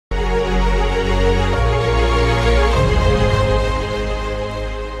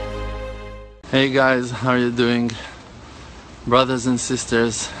Hey guys, how are you doing? Brothers and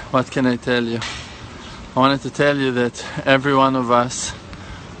sisters, what can I tell you? I wanted to tell you that every one of us,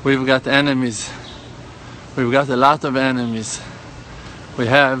 we've got enemies. We've got a lot of enemies. We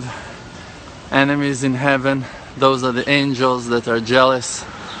have enemies in heaven. Those are the angels that are jealous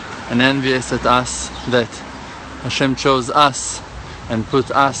and envious at us, that Hashem chose us and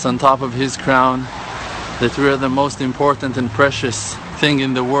put us on top of His crown, that we are the most important and precious thing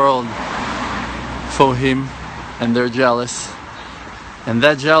in the world for Him, and they're jealous. And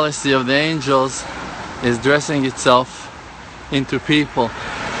that jealousy of the angels is dressing itself into people,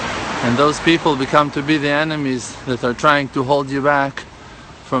 and those people become to be the enemies that are trying to hold you back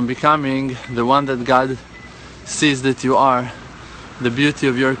from becoming the one that God sees that you are, the beauty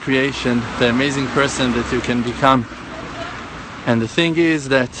of your creation, the amazing person that you can become. And the thing is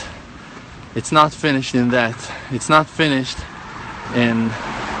that it's not finished in that. It's not finished in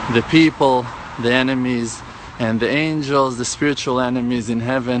the people, the enemies, and the angels, the spiritual enemies in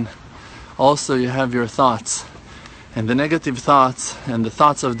heaven. Also you have your thoughts, and the negative thoughts and the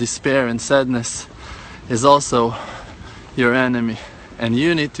thoughts of despair and sadness is also your enemy, and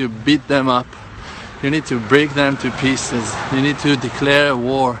you need to beat them up. You need to break them to pieces. You need to declare a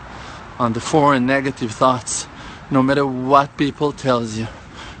war on the foreign negative thoughts, no matter what people tells you,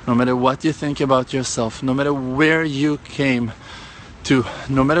 no matter what you think about yourself, no matter where you came to,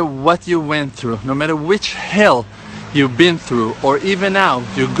 no matter what you went through, no matter which hell you've been through, or even now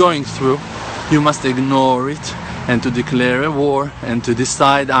you're going through, you must ignore it and to declare a war and to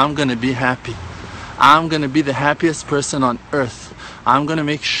decide, I'm gonna be happy. I'm gonna be the happiest person on earth. I'm gonna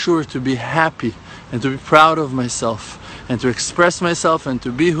make sure to be happy and to be proud of myself and to express myself and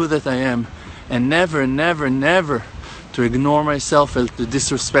to be who that I am, and never, never, never to ignore myself and to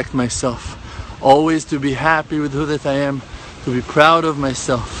disrespect myself. Always to be happy with who that I am, to be proud of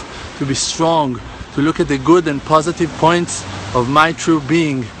myself, to be strong, to look at the good and positive points of my true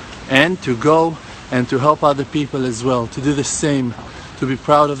being, and to go and to help other people as well, to do the same, to be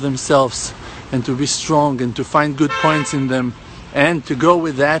proud of themselves and to be strong and to find good points in them, and to go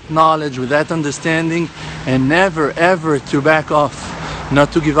with that knowledge, with that understanding, and never ever to back off,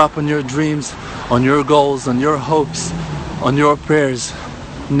 not to give up on your dreams, on your goals, on your hopes, on your prayers,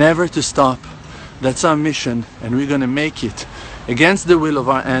 never to stop. That's our mission, and we're gonna make it against the will of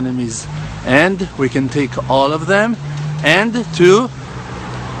our enemies, and we can take all of them and to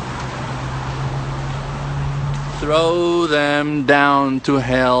throw them down to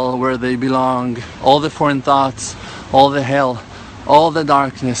hell where they belong. All the foreign thoughts, all the hell, all the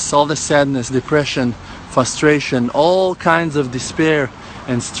darkness, all the sadness, depression, frustration, all kinds of despair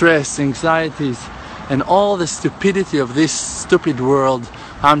and stress, anxieties, and all the stupidity of this stupid world.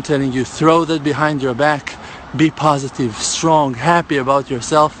 I'm telling you, throw that behind your back. Be positive, strong, happy about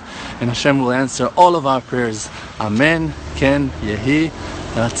yourself, and Hashem will answer all of our prayers. Amen. Ken Yehi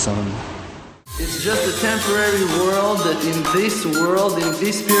Ratzon. It's just a temporary world, that in this world, in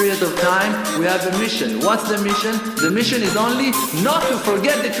this period of time, we have a mission. What's the mission? The mission is only not to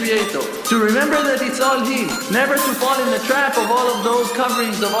forget the Creator, to remember that it's all He, never to fall in the trap of all of those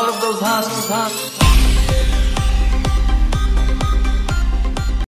coverings, of all of those husks.